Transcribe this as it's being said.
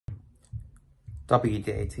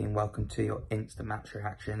WD18, welcome to your instant match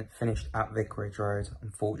reaction. It finished at Vicarage Road,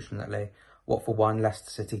 unfortunately. Watford 1, Leicester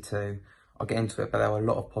City 2. I'll get into it, but there were a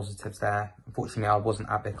lot of positives there. Unfortunately, I wasn't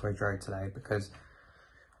at Vicarage Road today because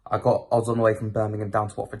I was on the way from Birmingham down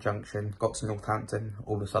to Watford Junction, got to Northampton.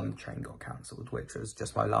 All of a sudden, the train got cancelled, which was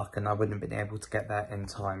just my luck, and I wouldn't have been able to get there in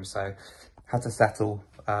time. So, had to settle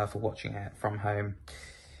for watching it from home.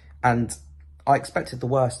 And I expected the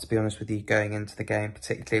worst, to be honest with you, going into the game,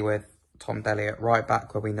 particularly with Tom Delly at right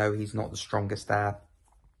back, where we know he's not the strongest there.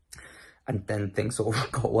 And then things sort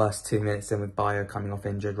of got worse 2 minutes in with Bayo coming off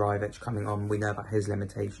injured, Rivich coming on. We know about his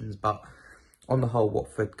limitations, but on the whole,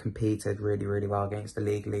 Watford competed really, really well against the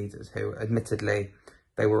league leaders, who admittedly,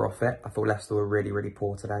 they were off it. I thought Leicester were really, really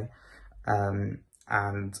poor today.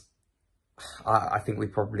 And I think we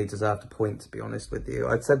probably deserved a point, to be honest with you.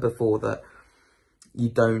 I'd said before that I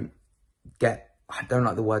don't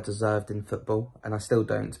like the word deserved in football, and I still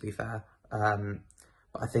don't, to be fair.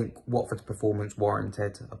 But I think Watford's performance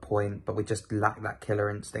warranted a point, but we just lacked that killer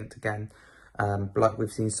instinct again. Like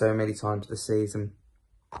we've seen so many times this season.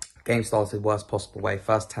 Game started worst possible way.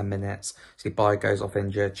 First 10 minutes, see Bayo goes off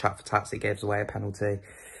injured. Chat for Taxi gives away a penalty,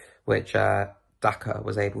 which Daka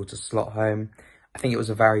was able to slot home. I think it was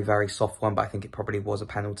a very, very soft one, but I think it probably was a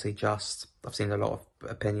penalty just. I've seen a lot of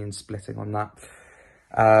opinions splitting on that.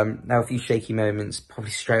 Now a few shaky moments,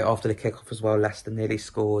 probably straight after the kickoff as well. Leicester nearly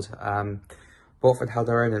scored. Watford held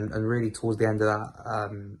their own and really towards the end of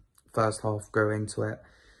that first half grew into it.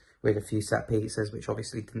 We had a few set pieces, which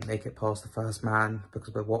obviously didn't make it past the first man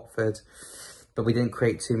because we're Watford. But we didn't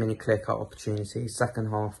create too many clear-cut opportunities.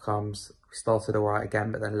 Second half comes, we started all right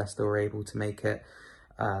again, but then Leicester were able to make it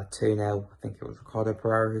 2-0. I think it was Ricardo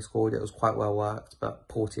Pereira who scored. It was quite well worked, but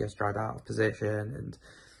Porteous dragged out of position and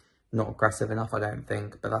not aggressive enough, I don't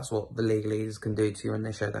think. But that's what the league leaders can do to you when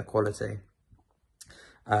they show their quality.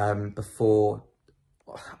 Before,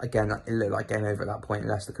 again, it looked like game over at that point.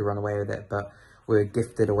 Leicester could run away with it, but we were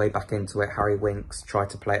gifted a way back into it. Harry Winks tried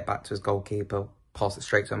to play it back to his goalkeeper, passed it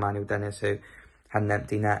straight to Emmanuel Dennis, who had an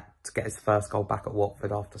empty net to get his first goal back at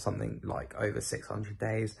Watford after something like over 600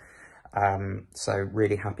 days. So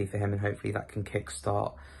really happy for him, and hopefully that can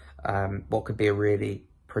kickstart what could be a really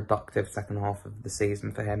productive second half of the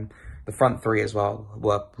season for him. The front three as well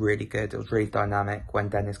were really good. It was really dynamic when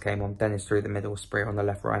Dennis came on. Dennis through the middle, Spree on the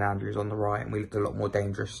left, Ryan Andrews on the right, and we looked a lot more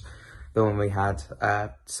dangerous than when we had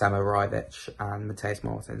Samo Rivich and Mateus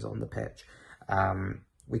Martins on the pitch.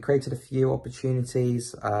 We created a few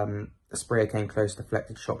opportunities. Spree came close,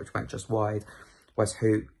 deflected shot which went just wide. Wes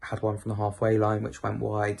Hoot had one from the halfway line which went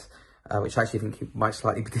wide, which I actually think he might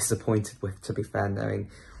slightly be disappointed with, to be fair, knowing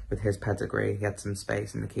with his pedigree he had some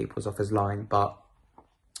space and the keeper was off his line. But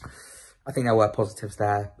I think there were positives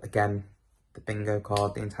there. Again, the bingo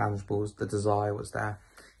card, the intangibles, the desire was there,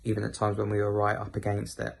 even at times when we were right up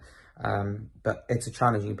against it. But it's a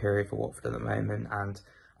challenging period for Watford at the moment, and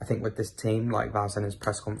I think with this team, like Val said in his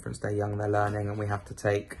press conference, they're young, they're learning, and we have to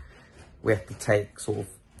take sort of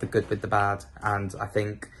the good with the bad. And I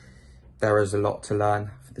think there is a lot to learn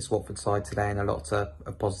for this Watford side today, and a lot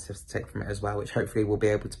of positives to take from it as well, which hopefully we'll be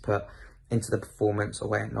able to put into the performance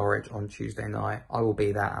away at Norwich on Tuesday night. I will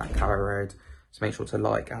be there at Carrow Road, so make sure to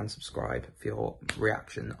like and subscribe for your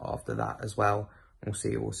reaction after that as well. We'll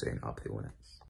see you all soon. Up the Hornet.